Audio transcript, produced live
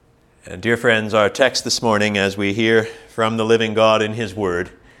And dear friends, our text this morning, as we hear from the living God in His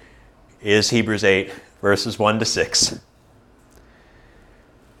Word, is Hebrews 8, verses 1 to 6.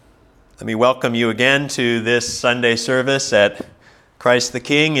 Let me welcome you again to this Sunday service at Christ the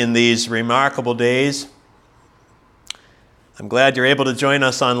King in these remarkable days. I'm glad you're able to join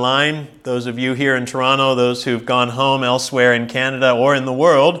us online. Those of you here in Toronto, those who've gone home elsewhere in Canada or in the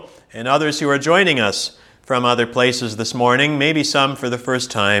world, and others who are joining us from other places this morning, maybe some for the first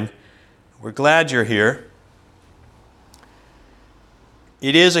time. We're glad you're here.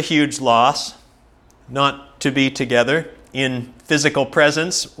 It is a huge loss not to be together in physical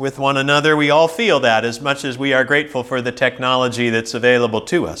presence with one another. We all feel that as much as we are grateful for the technology that's available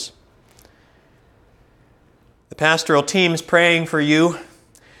to us. The pastoral team's praying for you,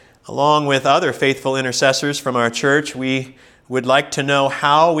 along with other faithful intercessors from our church. We would like to know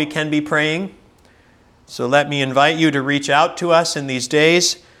how we can be praying. So let me invite you to reach out to us in these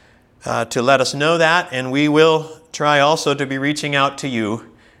days to let us know that, and we will try also to be reaching out to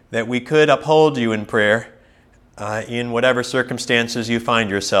you that we could uphold you in prayer in whatever circumstances you find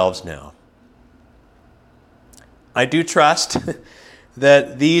yourselves now. I do trust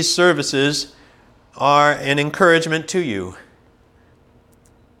that these services are an encouragement to you,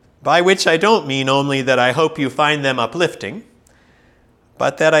 by which I don't mean only that I hope you find them uplifting,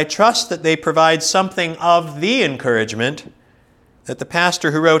 but that I trust that they provide something of the encouragement that the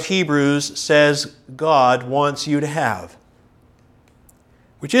pastor who wrote Hebrews says God wants you to have.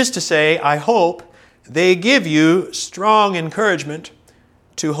 Which is to say, I hope they give you strong encouragement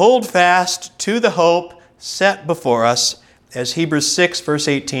to hold fast to the hope set before us, as Hebrews 6 verse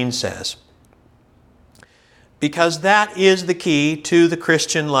 18 says. Because that is the key to the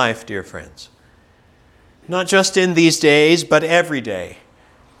Christian life, dear friends. Not just in these days, but every day.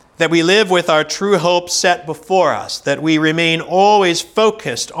 That we live with our true hope set before us, that we remain always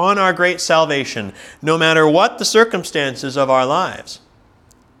focused on our great salvation, no matter what the circumstances of our lives.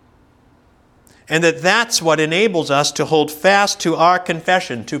 And that's what enables us to hold fast to our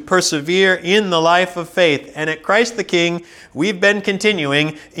confession, to persevere in the life of faith. And at Christ the King, we've been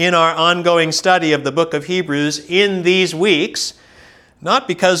continuing in our ongoing study of the book of Hebrews in these weeks, not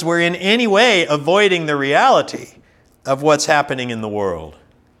because we're in any way avoiding the reality of what's happening in the world,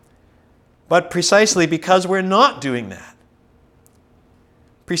 but precisely because we're not doing that.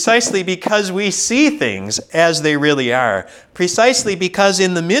 Precisely because we see things as they really are. Precisely because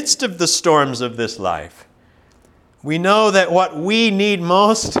in the midst of the storms of this life, we know that what we need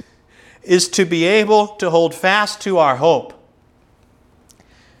most is to be able to hold fast to our hope.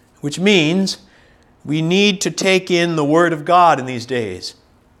 Which means we need to take in the Word of God in these days.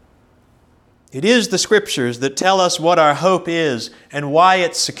 It is the Scriptures that tell us what our hope is and why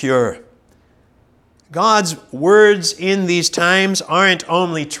it's secure. God's words in these times aren't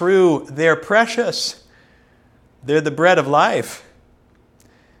only true, they're precious. They're the bread of life.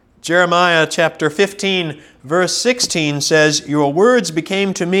 Jeremiah chapter 15, verse 16 says, "Your words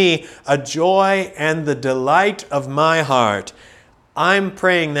became to me a joy and the delight of my heart." I'm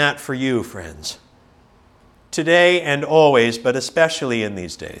praying that for you, friends. Today and always, but especially in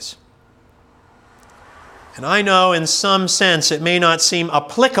these days. And I know in some sense it may not seem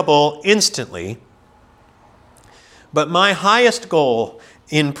applicable instantly, but my highest goal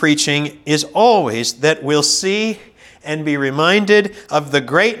in preaching is always that we'll see and be reminded of the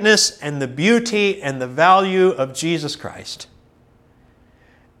greatness and the beauty and the value of Jesus Christ.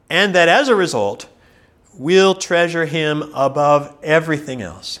 And that as a result, we'll treasure Him above everything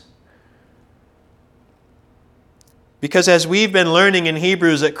else. Because as we've been learning in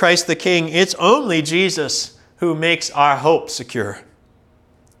Hebrews at Christ the King, it's only Jesus who makes our hope secure.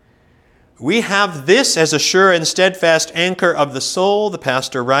 We have this as a sure and steadfast anchor of the soul, the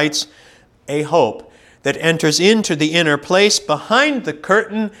pastor writes, a hope that enters into the inner place behind the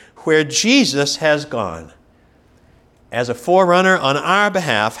curtain where Jesus has gone, as a forerunner on our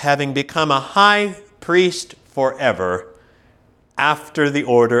behalf, having become a high priest forever after the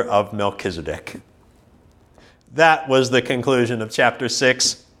order of Melchizedek. That was the conclusion of chapter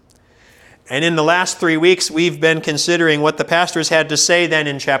 6. And in the last 3 weeks, we've been considering what the pastors had to say then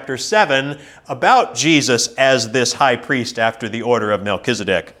in chapter 7 about Jesus as this high priest after the order of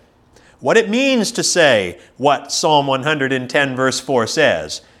Melchizedek. What it means to say what Psalm 110 verse 4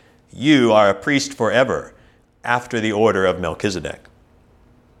 says, "You are a priest forever after the order of Melchizedek."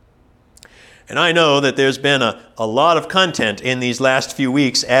 And I know that there's been a lot of content in these last few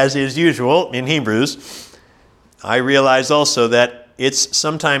weeks, as is usual in Hebrews. I realize also that it's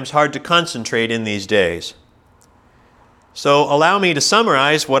sometimes hard to concentrate in these days. So allow me to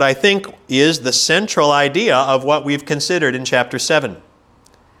summarize what I think is the central idea of what we've considered in chapter 7.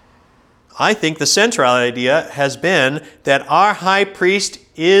 I think the central idea has been that our high priest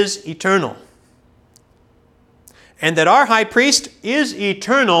is eternal. And that our high priest is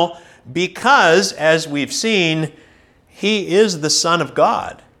eternal because, as we've seen, he is the Son of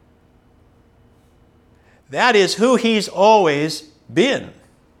God. That is who he's always been.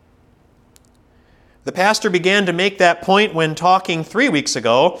 The pastor began to make that point when talking 3 weeks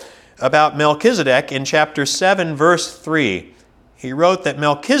ago about Melchizedek in chapter 7, verse 3. He wrote that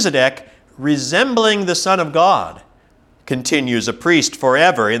Melchizedek, resembling the Son of God, continues a priest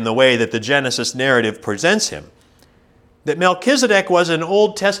forever in the way that the Genesis narrative presents him. That Melchizedek was an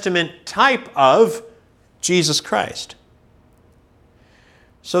Old Testament type of Jesus Christ.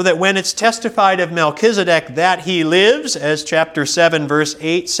 So that when it's testified of Melchizedek that he lives, as chapter 7, verse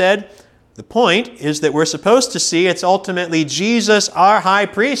 8 said, the point is that we're supposed to see it's ultimately Jesus, our high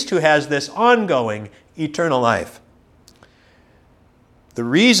priest, who has this ongoing eternal life. The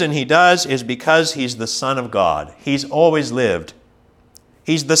reason he does is because he's the Son of God. He's always lived.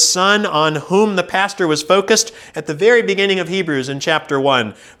 He's the Son on whom the pastor was focused at the very beginning of Hebrews in chapter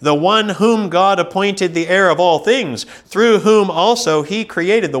 1. The one whom God appointed the heir of all things, through whom also he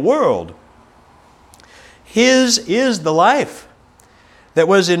created the world. His is the life that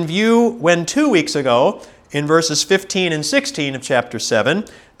was in view when 2 weeks ago, in verses 15 and 16 of chapter 7,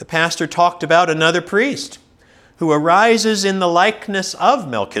 the pastor talked about another priest who arises in the likeness of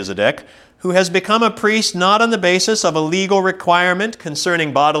Melchizedek, who has become a priest not on the basis of a legal requirement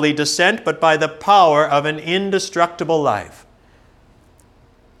concerning bodily descent, but by the power of an indestructible life.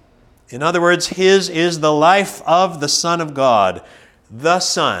 In other words, his is the life of the Son of God, the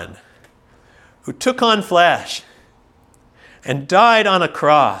Son, who took on flesh and died on a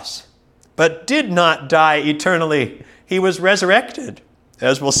cross, but did not die eternally. He was resurrected,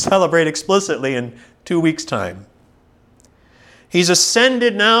 as we'll celebrate explicitly in 2 weeks' time. He's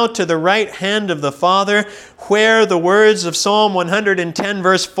ascended now to the right hand of the Father, where the words of Psalm 110,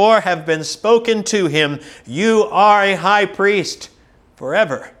 verse 4 have been spoken to him. You are a high priest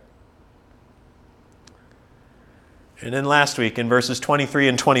forever. And then last week in verses 23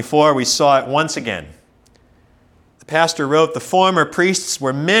 and 24, we saw it once again. The pastor wrote, the former priests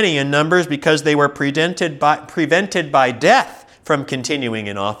were many in numbers because they were prevented by death from continuing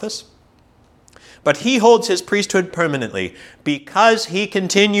in office. But he holds his priesthood permanently because he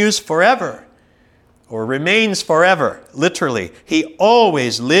continues forever, or remains forever, literally. He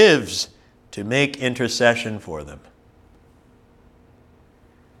always lives to make intercession for them.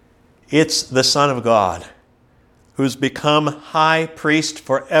 It's the Son of God who's become high priest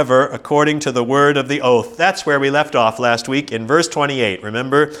forever according to the word of the oath. That's where we left off last week in verse 28.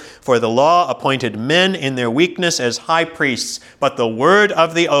 Remember, for the law appointed men in their weakness as high priests, but the word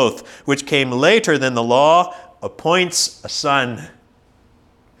of the oath, which came later than the law, appoints a son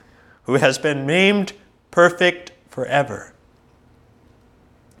who has been named perfect forever.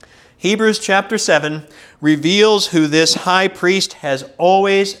 Hebrews chapter 7 reveals who this high priest has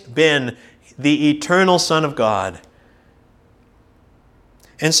always been, the eternal Son of God.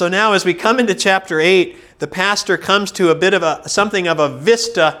 And so now as we come into chapter 8, the pastor comes to a bit of something of a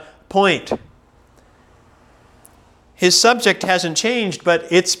vista point. His subject hasn't changed, but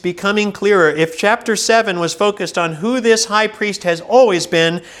it's becoming clearer. If chapter 7 was focused on who this high priest has always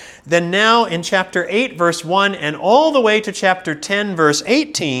been, then now in chapter 8, verse 1, and all the way to chapter 10, verse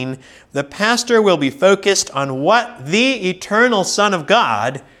 18, the pastor will be focused on what the eternal Son of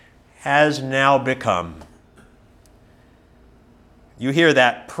God has now become. You hear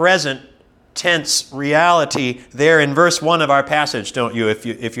that present tense reality there in verse 1 of our passage, don't you?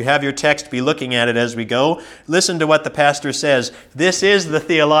 If you have your text, be looking at it as we go. Listen to what the pastor says. This is the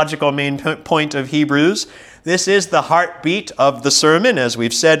theological main point of Hebrews. This is the heartbeat of the sermon, as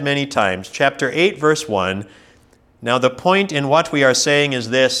we've said many times. Chapter 8, verse 1. Now the point in what we are saying is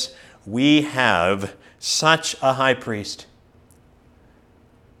this: we have such a high priest,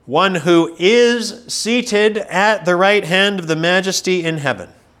 one who is seated at the right hand of the Majesty in heaven.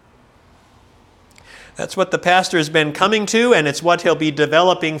 That's what the pastor has been coming to, and it's what he'll be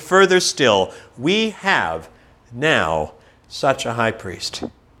developing further still. We have now such a high priest.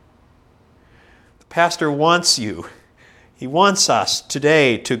 The pastor wants you, he wants us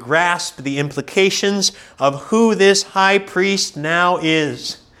today to grasp the implications of who this high priest now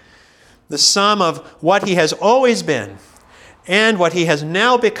is. The sum of what he has always been and what he has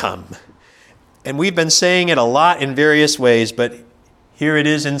now become. And we've been saying it a lot in various ways, but here it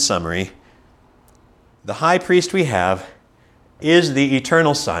is in summary. The high priest we have is the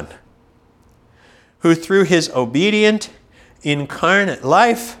eternal Son, who through his obedient, incarnate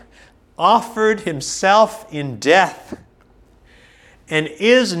life offered himself in death and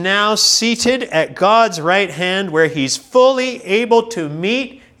is now seated at God's right hand, where he's fully able to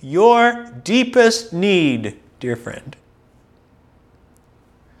meet your deepest need, dear friend.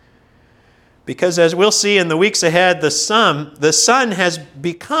 Because as we'll see in the weeks ahead, the Son has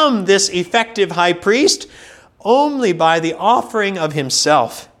become this effective high priest only by the offering of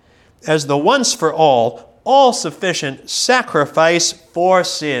himself as the once for all sufficient sacrifice for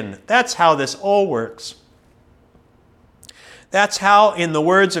sin. That's how this all works. That's how, in the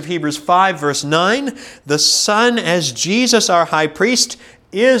words of Hebrews 5, verse 9, the Son, as Jesus our high priest,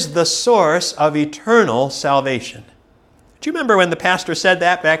 is the source of eternal salvation. Do you remember when the pastor said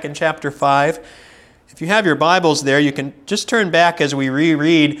that back in chapter 5? If you have your Bibles there, you can just turn back as we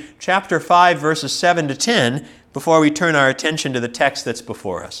reread chapter 5, verses 7 to 10, before we turn our attention to the text that's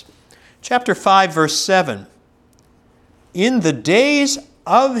before us. Chapter 5, verse 7. In the days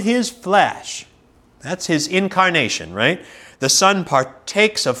of his flesh, that's his incarnation, right? The Son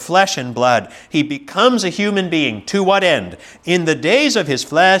partakes of flesh and blood. He becomes a human being. To what end? In the days of his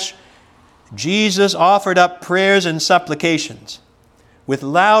flesh, Jesus offered up prayers and supplications with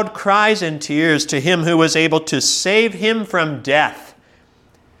loud cries and tears to him who was able to save him from death.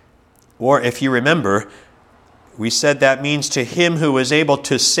 Or if you remember, we said that means to him who was able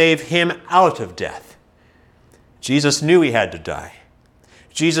to save him out of death. Jesus knew he had to die.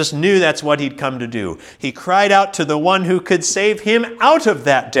 Jesus knew that's what he'd come to do. He cried out to the one who could save him out of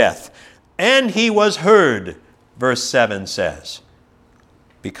that death. And he was heard, verse 7 says,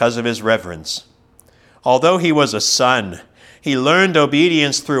 because of his reverence. Although he was a son, he learned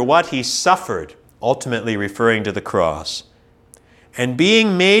obedience through what he suffered, ultimately referring to the cross. And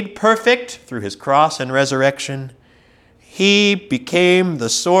being made perfect through his cross and resurrection, he became the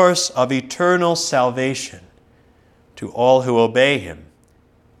source of eternal salvation to all who obey him,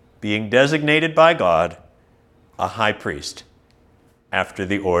 being designated by God a high priest after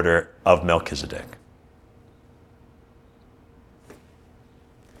the order of Melchizedek.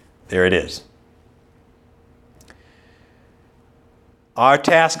 There it is. Our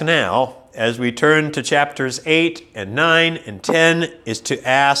task now, as we turn to chapters 8 and 9 and 10, is to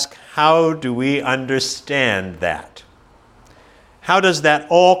ask, how do we understand that? How does that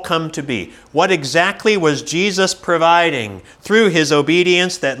all come to be? What exactly was Jesus providing through his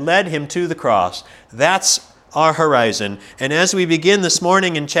obedience that led him to the cross? That's our horizon. And as we begin this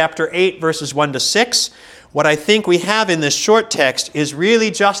morning in chapter 8, verses 1 to 6, what I think we have in this short text is really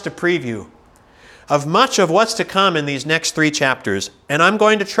just a preview of much of what's to come in these next 3 chapters. And I'm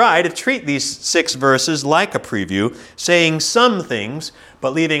going to try to treat these 6 verses like a preview, saying some things,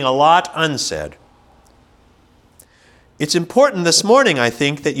 but leaving a lot unsaid. It's important this morning, I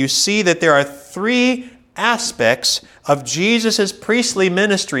think, that you see that there are 3 aspects of Jesus' priestly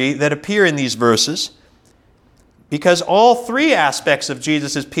ministry that appear in these verses, because all 3 aspects of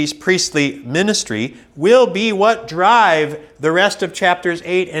Jesus' priestly ministry will be what drive the rest of chapters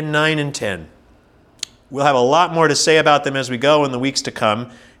 8 and 9 and 10. We'll have a lot more to say about them as we go in the weeks to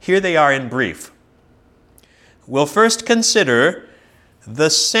come. Here they are in brief. We'll first consider the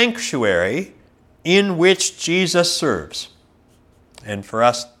sanctuary in which Jesus serves. And for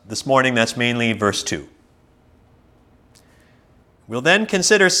us this morning, that's mainly verse 2. We'll then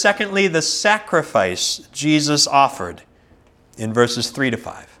consider, secondly, the sacrifice Jesus offered in verses 3 to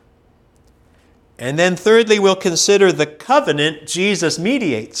 5. And then thirdly, we'll consider the covenant Jesus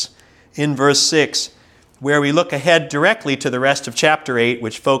mediates in verse 6, where we look ahead directly to the rest of chapter 8,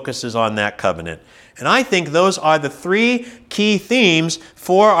 which focuses on that covenant. And I think those are the 3 key themes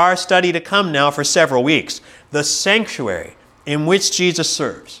for our study to come now for several weeks. The sanctuary in which Jesus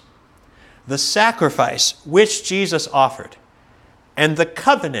serves, the sacrifice which Jesus offered, and the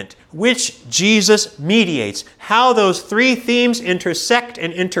covenant which Jesus mediates. How those 3 themes intersect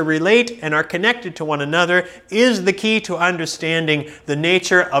and interrelate and are connected to one another is the key to understanding the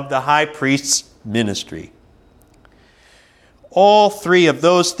nature of the high priest's ministry. All 3 of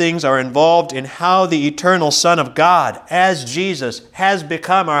those things are involved in how the eternal Son of God, as Jesus, has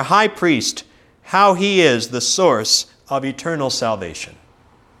become our high priest, how he is the source of eternal salvation.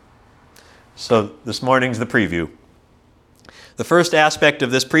 So this morning's the preview. The first aspect of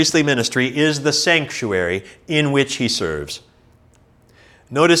this priestly ministry is the sanctuary in which he serves.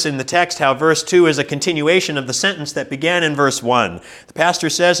 Notice in the text how verse 2 is a continuation of the sentence that began in verse 1. The pastor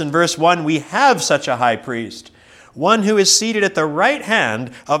says in verse 1, we have such a high priest, one who is seated at the right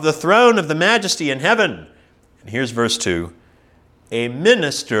hand of the throne of the majesty in heaven. And here's verse 2, a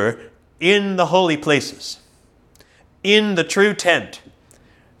minister in the holy places, in the true tent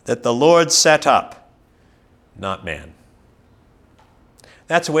that the Lord set up, not man.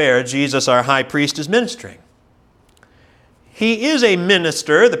 That's where Jesus, our high priest, is ministering. He is a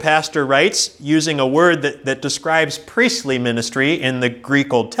minister, the pastor writes, using a word that describes priestly ministry in the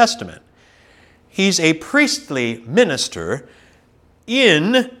Greek Old Testament. He's a priestly minister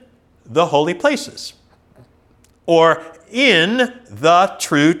in the holy places, or in the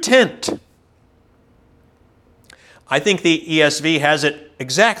true tent. I think the ESV has it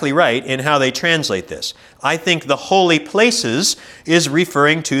exactly right in how they translate this. I think the holy places is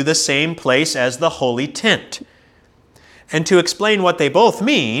referring to the same place as the holy tent. And to explain what they both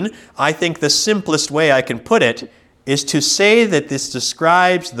mean, I think the simplest way I can put it is to say that this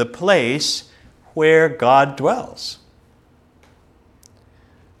describes the place where God dwells.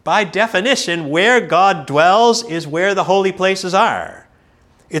 By definition, where God dwells is where the holy places are.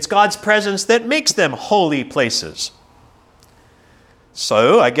 It's God's presence that makes them holy places.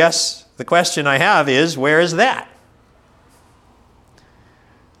 So, I guess the question I have is, where is that?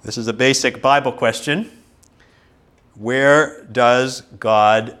 This is a basic Bible question. Where does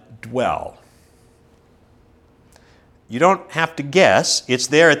God dwell? You don't have to guess. It's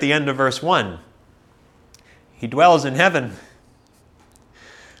there at the end of verse 1. He dwells in heaven,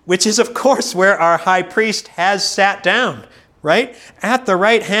 which is, of course, where our high priest has sat down, right? At the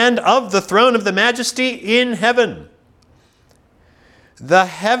right hand of the throne of the majesty in heaven. The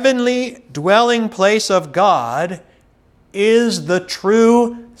heavenly dwelling place of God is the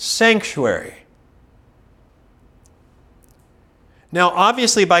true sanctuary. Now,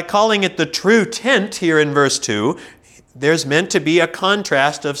 obviously, by calling it the true tent here in verse 2, there's meant to be a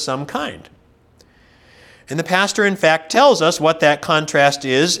contrast of some kind. And the pastor, in fact, tells us what that contrast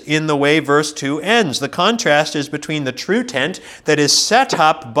is in the way verse 2 ends. The contrast is between the true tent that is set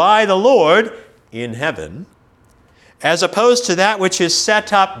up by the Lord in heaven, as opposed to that which is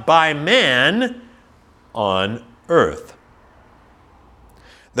set up by man on earth.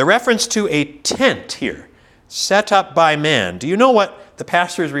 The reference to a tent here, set up by man, do you know what the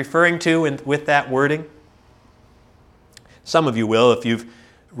pastor is referring to with that wording? Some of you will if you've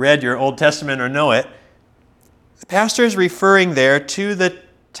read your Old Testament or know it. The pastor is referring there to the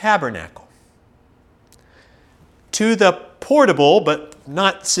tabernacle, to the portable but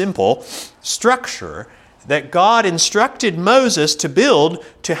not simple structure that God instructed Moses to build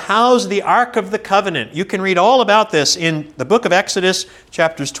to house the Ark of the Covenant. You can read all about this in the book of Exodus,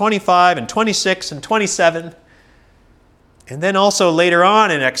 chapters 25 and 26 and 27. And then also later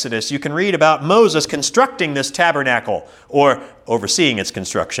on in Exodus, you can read about Moses constructing this tabernacle, or overseeing its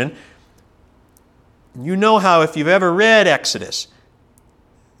construction. You know how, if you've ever read Exodus,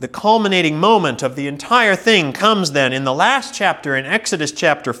 the culminating moment of the entire thing comes then in the last chapter, in Exodus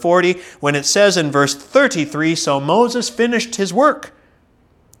chapter 40, when it says in verse 33, "So Moses finished his work.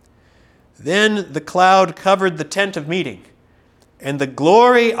 Then the cloud covered the tent of meeting, and the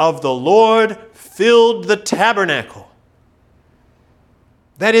glory of the Lord filled the tabernacle."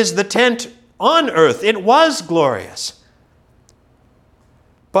 That is, the tent on earth. It was glorious.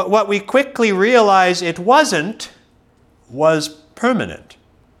 But what we quickly realize it wasn't was permanent.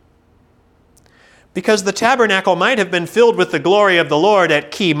 Because the tabernacle might have been filled with the glory of the Lord at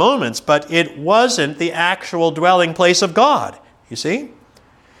key moments, but it wasn't the actual dwelling place of God, you see?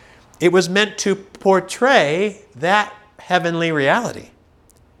 It was meant to portray that heavenly reality.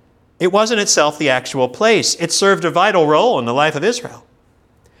 It wasn't itself the actual place. It served a vital role in the life of Israel.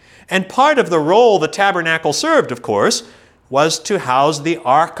 And part of the role the tabernacle served, of course, was to house the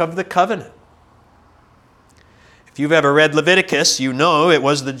Ark of the Covenant. If you've ever read Leviticus, you know it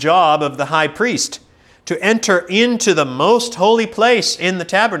was the job of the high priest to enter into the most holy place in the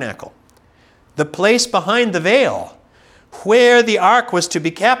tabernacle, the place behind the veil, where the ark was to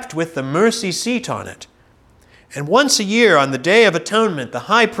be kept with the mercy seat on it. And once a year, on the Day of Atonement, the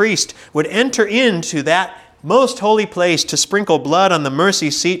high priest would enter into that most holy place to sprinkle blood on the mercy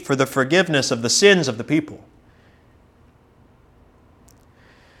seat for the forgiveness of the sins of the people.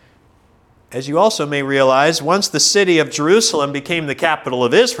 As you also may realize, once the city of Jerusalem became the capital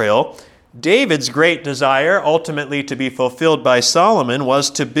of Israel, David's great desire, ultimately to be fulfilled by Solomon,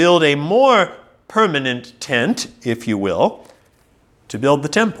 was to build a more permanent tent, if you will, to build the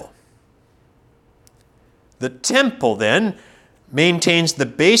temple. The temple, then, maintains the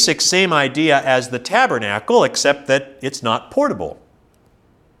basic same idea as the tabernacle, except that it's not portable.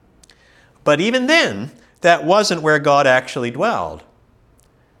 But even then, that wasn't where God actually dwelled.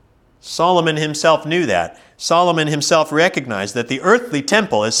 Solomon himself knew that. Solomon himself recognized that the earthly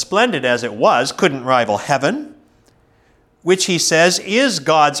temple, as splendid as it was, couldn't rival heaven, which he says is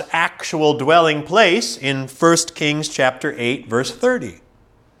God's actual dwelling place in 1 Kings chapter 8, verse 30.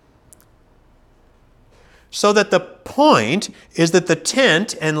 So that the point is that the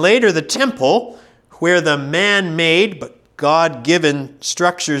tent and later the temple, where the man-made but God-given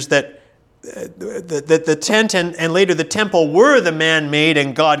structures that the tent and later the temple were the man-made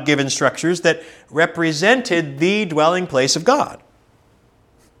and God-given structures that represented the dwelling place of God.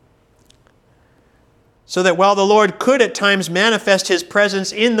 So that while the Lord could at times manifest his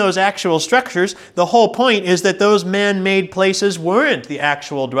presence in those actual structures, the whole point is that those man-made places weren't the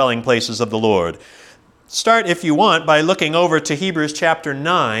actual dwelling places of the Lord. Start, if you want, by looking over to Hebrews chapter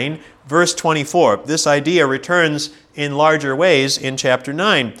 9, verse 24. This idea returns in larger ways in chapter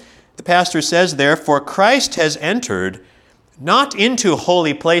 9. The pastor says there, "For Christ has entered not into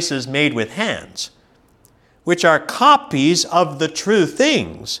holy places made with hands, which are copies of the true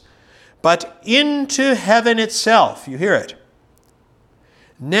things, but into heaven itself," you hear it,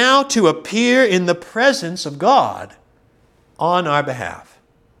 "now to appear in the presence of God on our behalf."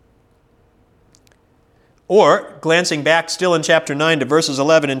 Or, glancing back still in chapter 9 to verses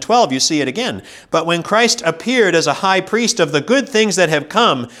 11 and 12, you see it again. "But when Christ appeared as a high priest of the good things that have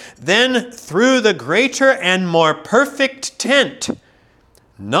come, then through the greater and more perfect tent,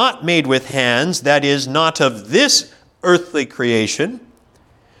 not made with hands, that is, not of this earthly creation,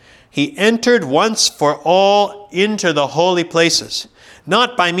 he entered once for all into the holy places,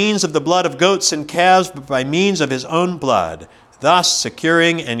 not by means of the blood of goats and calves, but by means of his own blood, thus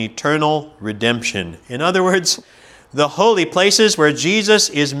securing an eternal redemption." In other words, the holy places where Jesus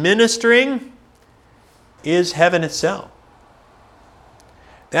is ministering is heaven itself.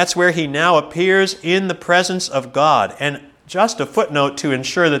 That's where he now appears in the presence of God. And just a footnote to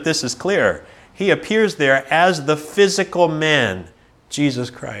ensure that this is clear, he appears there as the physical man, Jesus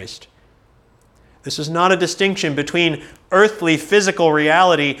Christ. This is not a distinction between earthly physical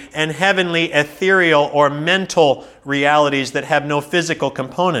reality and heavenly ethereal or mental realities that have no physical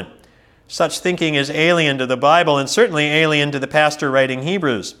component. Such thinking is alien to the Bible and certainly alien to the pastor writing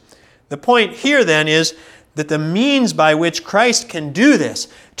Hebrews. The point here then is that the means by which Christ can do this,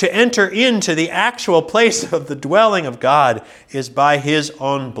 to enter into the actual place of the dwelling of God, is by his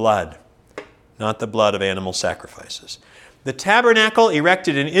own blood, not the blood of animal sacrifices. The tabernacle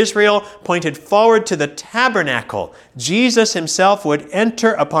erected in Israel pointed forward to the tabernacle Jesus himself would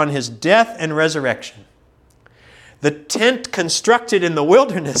enter upon his death and resurrection. The tent constructed in the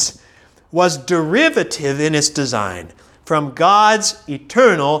wilderness was derivative in its design from God's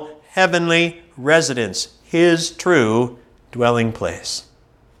eternal heavenly residence, his true dwelling place.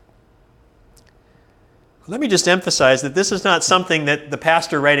 Let me just emphasize that this is not something that the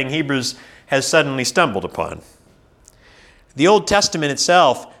pastor writing Hebrews has suddenly stumbled upon. The Old Testament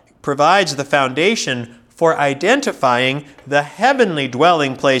itself provides the foundation for identifying the heavenly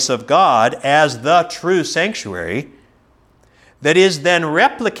dwelling place of God as the true sanctuary that is then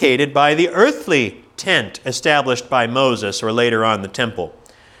replicated by the earthly tent established by Moses or later on the temple.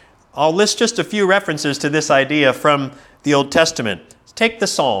 I'll list just a few references to this idea from the Old Testament. Take the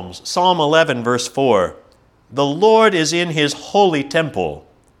Psalms. Psalm 11, verse 4. "The Lord is in his holy temple.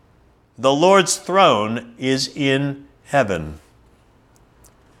 The Lord's throne is in heaven."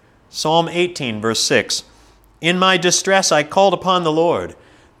 Psalm 18, verse 6. "In my distress I called upon the Lord.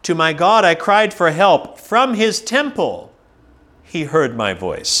 To my God I cried for help. From his temple he heard my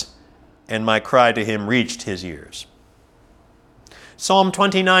voice, and my cry to him reached his ears." Psalm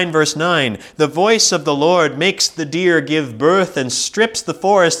 29, verse 9. "The voice of the Lord makes the deer give birth and strips the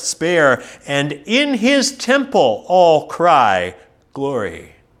forests bare, and in his temple all cry,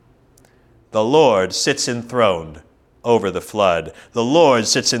 glory. The Lord sits enthroned over the flood. The Lord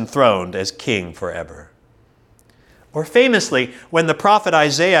sits enthroned as king forever." Or famously, when the prophet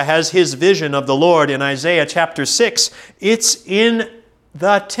Isaiah has his vision of the Lord in Isaiah chapter 6, it's in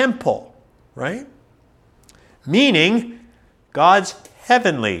the temple, right? Meaning God's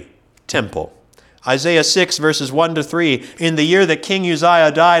heavenly temple. Isaiah 6, verses 1 to 3, "In the year that King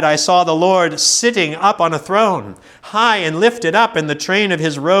Uzziah died, I saw the Lord sitting up on a throne, high and lifted up, and the train of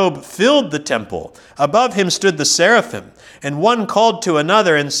his robe filled the temple. Above him stood the seraphim, and one called to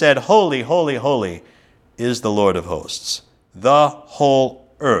another and said, Holy, holy, holy is the Lord of hosts. The whole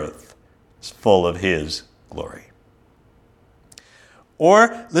earth is full of his glory."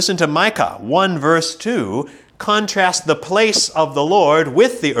 Or listen to Micah 1, verse 2, contrast the place of the Lord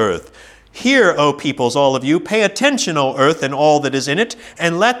with the earth. "Hear, O peoples, all of you, pay attention, O earth, and all that is in it,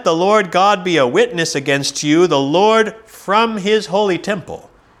 and let the Lord God be a witness against you, the Lord from his holy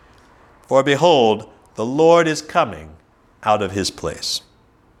temple. For behold, the Lord is coming out of his place."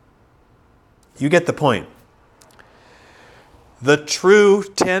 You get the point. The true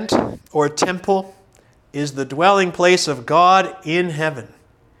tent or temple is the dwelling place of God in heaven.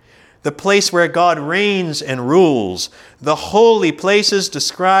 the place where God reigns and rules. The holy places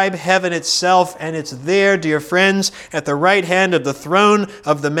describe heaven itself, and it's there, dear friends, at the right hand of the throne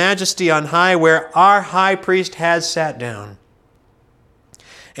of the Majesty on high, where our high priest has sat down.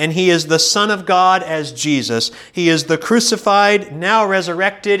 And he is the Son of God as Jesus. He is the crucified, now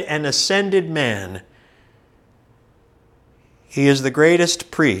resurrected, and ascended man. He is the greatest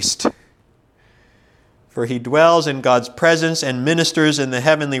priest, for he dwells in God's presence and ministers in the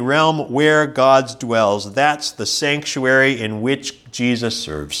heavenly realm where God dwells. That's the sanctuary in which Jesus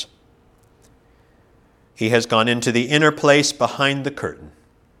serves. He has gone into the inner place behind the curtain,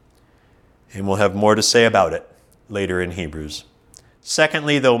 and we'll have more to say about it later in Hebrews.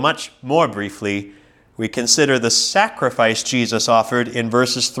 Secondly, though much more briefly, we consider the sacrifice Jesus offered in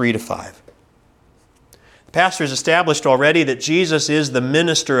verses 3 to 5. The pastor has established already that Jesus is the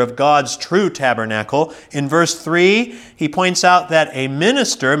minister of God's true tabernacle. In verse 3, he points out that a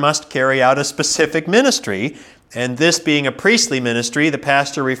minister must carry out a specific ministry, and this being a priestly ministry, the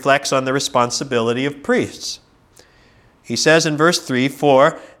pastor reflects on the responsibility of priests. He says in verse 3,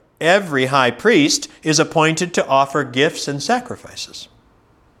 "For every high priest is appointed to offer gifts and sacrifices."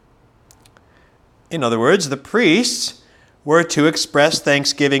 In other words, the priests were to express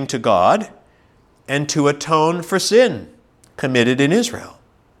thanksgiving to God and to atone for sin committed in Israel.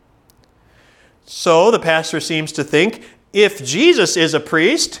 So the pastor seems to think, if Jesus is a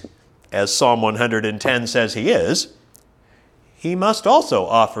priest, as Psalm 110 says he is, he must also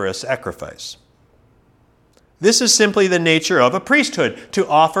offer a sacrifice. This is simply the nature of a priesthood, to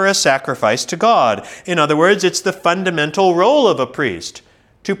offer a sacrifice to God. In other words, it's the fundamental role of a priest,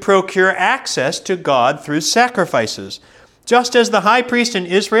 to procure access to God through sacrifices. Just as the high priest in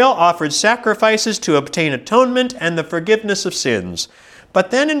Israel offered sacrifices to obtain atonement and the forgiveness of sins.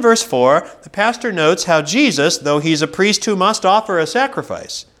 But then in verse 4, the pastor notes how Jesus, though he's a priest who must offer a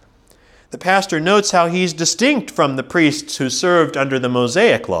sacrifice, the pastor notes how he's distinct from the priests who served under the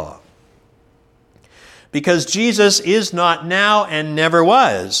Mosaic law. Because Jesus is not now and never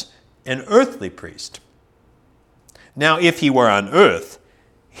was an earthly priest. Now, if he were on earth,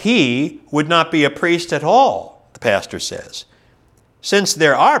 he would not be a priest at all, the pastor says. Since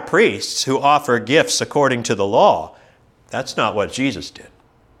there are priests who offer gifts according to the law, that's not what Jesus did.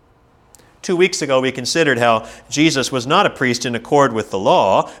 2 weeks ago, we considered how Jesus was not a priest in accord with the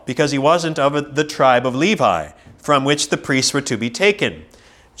law because he wasn't of the tribe of Levi, from which the priests were to be taken.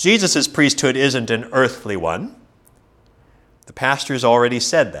 Jesus' priesthood isn't an earthly one. The pastor's already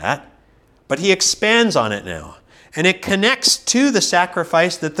said that, but he expands on it now, and it connects to the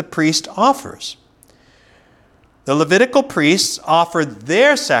sacrifice that the priest offers. The Levitical priests offered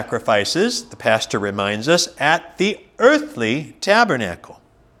their sacrifices, the pastor reminds us, at the earthly tabernacle.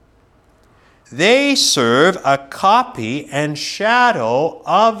 They serve a copy and shadow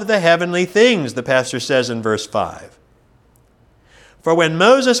of the heavenly things, the pastor says in verse 5. For when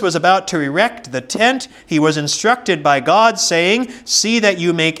Moses was about to erect the tent, he was instructed by God, saying, "See that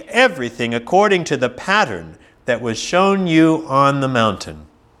you make everything according to the pattern that was shown you on the mountain."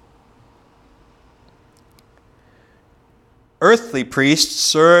 Earthly priests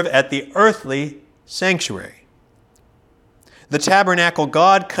serve at the earthly sanctuary, the tabernacle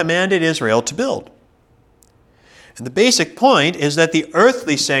God commanded Israel to build. And the basic point is that the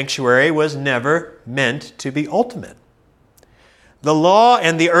earthly sanctuary was never meant to be ultimate. The law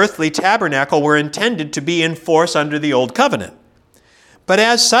and the earthly tabernacle were intended to be in force under the Old Covenant. But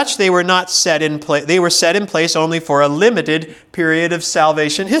as such, they were not set in place. They were set in place only for a limited period of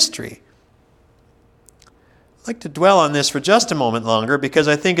salvation history. I'd like to dwell on this for just a moment longer because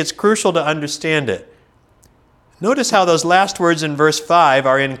I think it's crucial to understand it. Notice how those last words in verse 5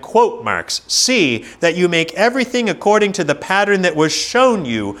 are in quote marks. "See that you make everything according to the pattern that was shown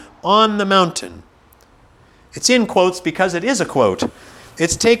you on the mountain." It's in quotes because it is a quote.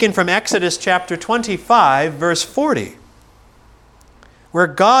 It's taken from Exodus chapter 25, verse 40, where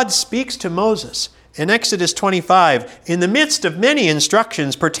God speaks to Moses in Exodus 25 in the midst of many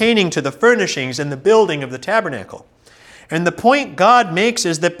instructions pertaining to the furnishings and the building of the tabernacle. And the point God makes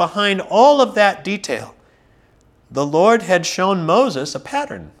is that behind all of that detail, the Lord had shown Moses a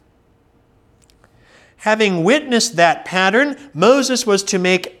pattern. Having witnessed that pattern, Moses was to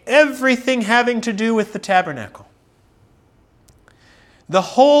make everything having to do with the tabernacle. The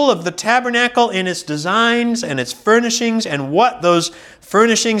whole of the tabernacle in its designs and its furnishings and what those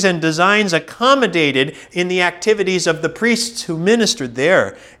furnishings and designs accommodated in the activities of the priests who ministered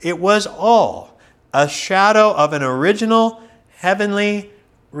there, it was all a shadow of an original heavenly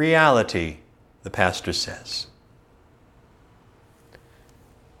reality, the pastor says.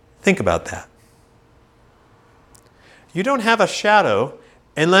 Think about that. You don't have a shadow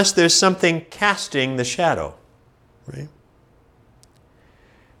unless there's something casting the shadow. Right?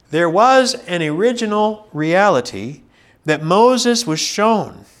 There was an original reality that Moses was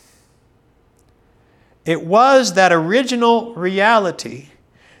shown. It was that original reality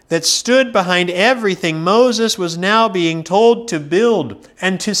that stood behind everything Moses was now being told to build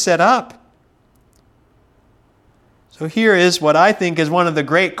and to set up. So here is what I think is one of the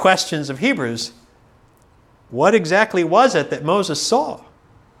great questions of Hebrews. What exactly was it that Moses saw?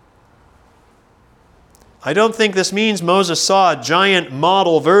 I don't think this means Moses saw a giant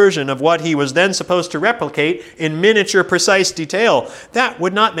model version of what he was then supposed to replicate in miniature precise detail. That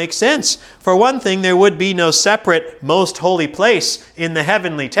would not make sense. For one thing, there would be no separate most holy place in the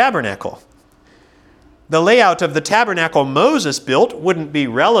heavenly tabernacle. The layout of the tabernacle Moses built wouldn't be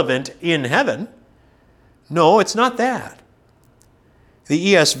relevant in heaven. No, it's not that.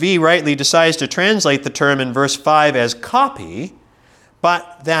 The ESV rightly decides to translate the term in verse 5 as copy,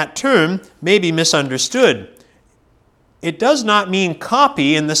 but that term may be misunderstood. It does not mean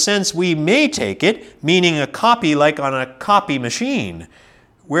copy in the sense we may take it, meaning a copy like on a copy machine,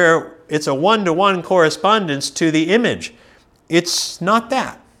 where it's a one-to-one correspondence to the image. It's not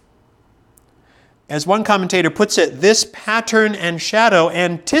that. As one commentator puts it, this pattern and shadow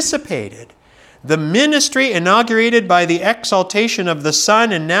anticipated the ministry inaugurated by the exaltation of the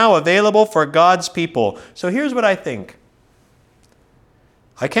Son and now available for God's people. So here's what I think.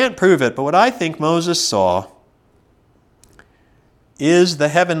 I can't prove it, but what I think Moses saw is the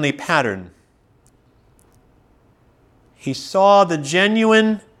heavenly pattern. He saw the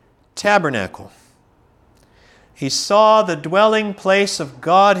genuine tabernacle. He saw the dwelling place of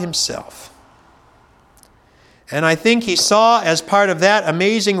God Himself. And I think he saw, as part of that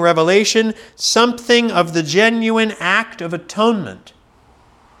amazing revelation, something of the genuine act of atonement,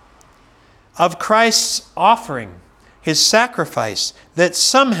 of Christ's offering, His sacrifice, that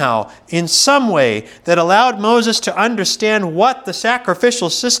somehow, in some way, that allowed Moses to understand what the sacrificial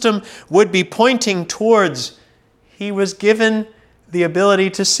system would be pointing towards. He was given the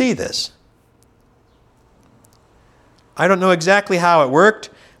ability to see this. I don't know exactly how it worked,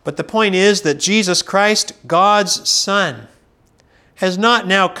 but the point is that Jesus Christ, God's Son, has not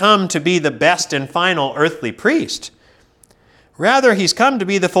now come to be the best and final earthly priest. Rather, He's come to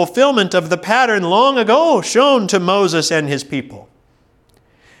be the fulfillment of the pattern long ago shown to Moses and his people.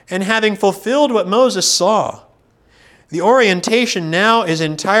 And having fulfilled what Moses saw, the orientation now is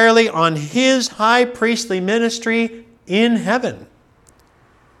entirely on His high priestly ministry in heaven.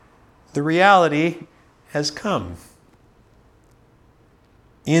 The reality has come.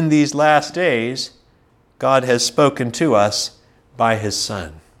 In these last days, God has spoken to us by His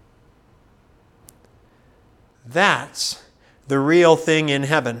Son. That's the real thing in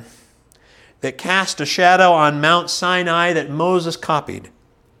heaven that cast a shadow on Mount Sinai that Moses copied.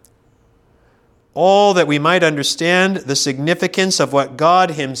 All that we might understand the significance of what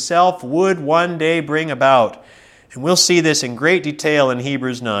God Himself would one day bring about. And we'll see this in great detail in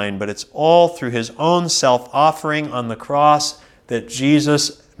Hebrews 9, but it's all through His own self-offering on the cross that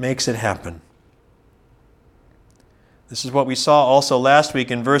Jesus makes it happen. This is what we saw also last week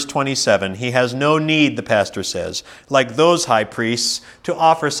in verse 27. He has no need, the pastor says, like those high priests, to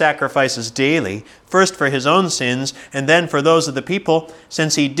offer sacrifices daily, first for His own sins and then for those of the people,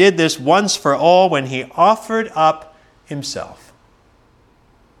 since He did this once for all when He offered up Himself.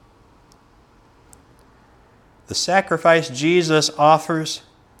 The sacrifice Jesus offers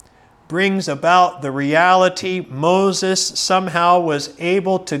brings about the reality Moses somehow was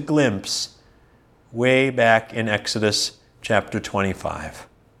able to glimpse way back in Exodus chapter 25.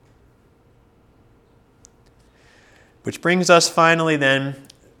 Which brings us finally then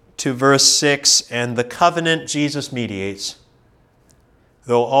to verse 6 and the covenant Jesus mediates,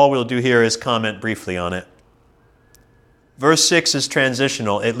 though all we'll do here is comment briefly on it. Verse 6 is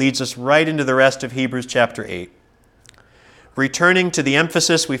transitional. It leads us right into the rest of Hebrews chapter 8. Returning to the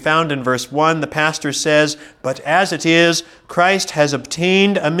emphasis we found in verse 1, the pastor says, "But as it is, Christ has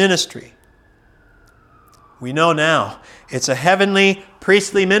obtained a ministry." We know now it's a heavenly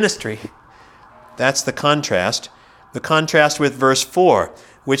priestly ministry. That's the contrast. The contrast with verse 4,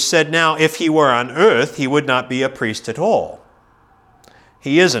 which said, now, if He were on earth, He would not be a priest at all.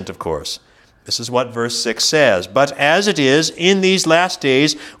 He isn't, of course. This is what verse 6 says. "But as it is, in these last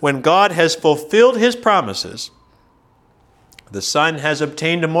days, when God has fulfilled His promises, the Son has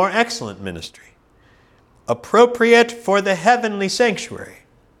obtained a more excellent ministry, appropriate for the heavenly sanctuary."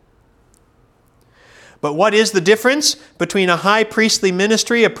 But what is the difference between a high priestly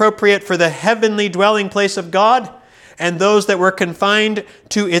ministry appropriate for the heavenly dwelling place of God and those that were confined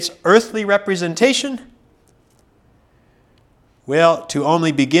to its earthly representation? Well, to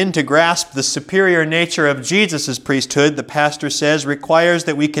only begin to grasp the superior nature of Jesus' priesthood, the pastor says, requires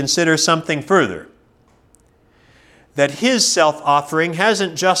that we consider something further. That his self-offering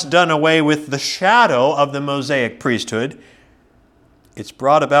hasn't just done away with the shadow of the Mosaic priesthood. It's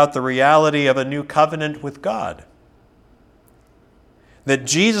brought about the reality of a new covenant with God. That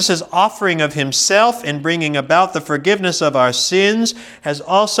Jesus' offering of himself in bringing about the forgiveness of our sins has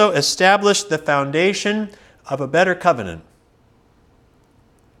also established the foundation of a better covenant.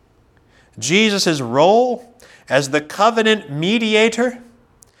 Jesus' role as the covenant mediator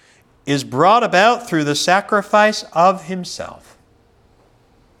is brought about through the sacrifice of himself.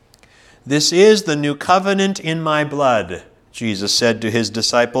 This is the new covenant in my blood, Jesus said to his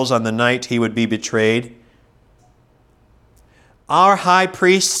disciples on the night he would be betrayed. Our high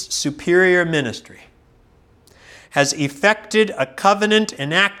priest's superior ministry has effected a covenant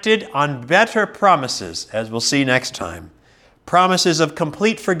enacted on better promises, as we'll see next time. Promises of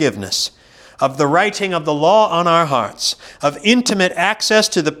complete forgiveness, of the writing of the law on our hearts, of intimate access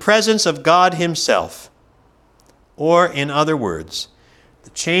to the presence of God himself. Or, in other words,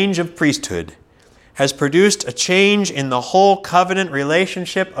 the change of priesthood has produced a change in the whole covenant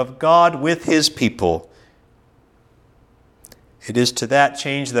relationship of God with his people. It is to that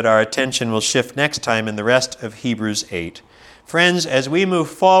change that our attention will shift next time in the rest of Hebrews 8. Friends, as we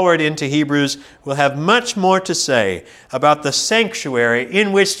move forward into Hebrews, we'll have much more to say about the sanctuary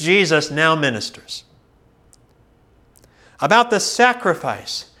in which Jesus now ministers. About the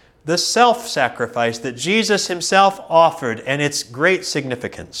sacrifice, the self-sacrifice that Jesus himself offered and its great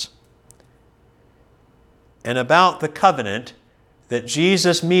significance. And about the covenant that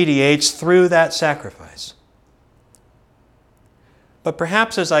Jesus mediates through that sacrifice. But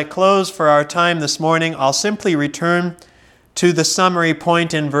perhaps as I close for our time this morning, I'll simply return to the summary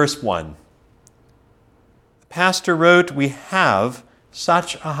point in verse 1. The pastor wrote, we have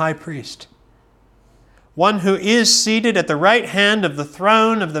such a high priest, one who is seated at the right hand of the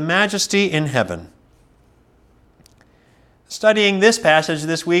throne of the majesty in heaven. Studying this passage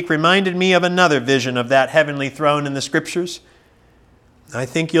this week reminded me of another vision of that heavenly throne in the Scriptures. I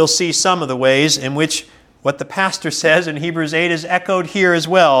think you'll see some of the ways in which what the pastor says in Hebrews 8 is echoed here as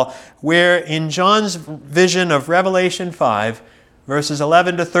well, where in John's vision of Revelation 5, verses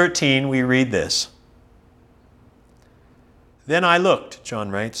 11 to 13, we read this. Then I looked,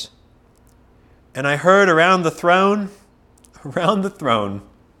 John writes, and I heard around the throne,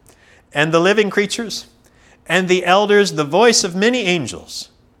 and the living creatures, and the elders, the voice of many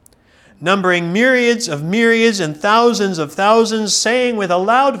angels, numbering myriads of myriads and thousands of thousands, saying with a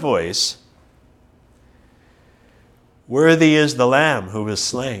loud voice, worthy is the Lamb who was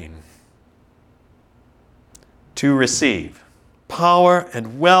slain to receive power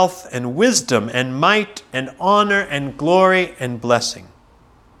and wealth and wisdom and might and honor and glory and blessing.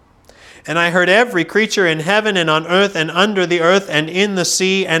 And I heard every creature in heaven and on earth and under the earth and in the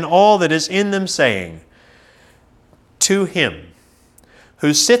sea and all that is in them saying, to him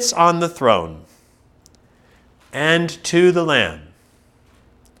who sits on the throne and to the Lamb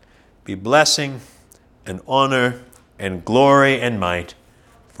be blessing and honor and glory and might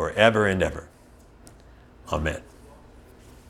forever and ever. Amen.